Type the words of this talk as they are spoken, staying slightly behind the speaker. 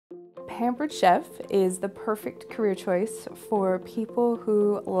Pampered Chef is the perfect career choice for people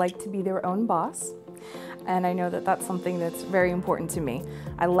who like to be their own boss. And I know that that's something that's very important to me.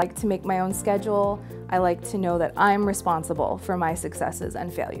 I like to make my own schedule. I like to know that I'm responsible for my successes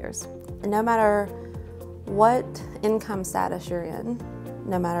and failures. No matter what income status you're in,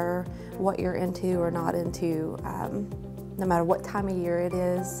 no matter what you're into or not into, no matter what time of year it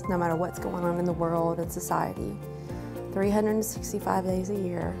is, no matter what's going on in the world and society, 365 days a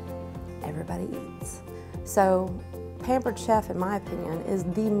year, everybody eats. So Pampered Chef, in my opinion, is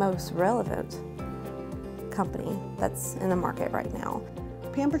the most relevant company that's in the market right now.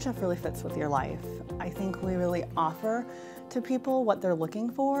 Pampered Chef really fits with your life. I think we really offer to people what they're looking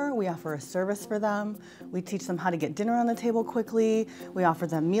for. We offer a service for them. We teach them how to get dinner on the table quickly. We offer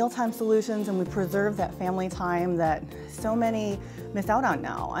them mealtime solutions, and we preserve that family time that so many miss out on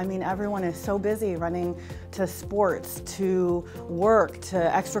now. I mean, everyone is so busy running to sports, to work, to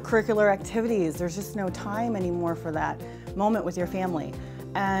extracurricular activities. There's just no time anymore for that moment with your family.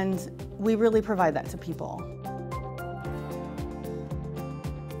 And we really provide that to people.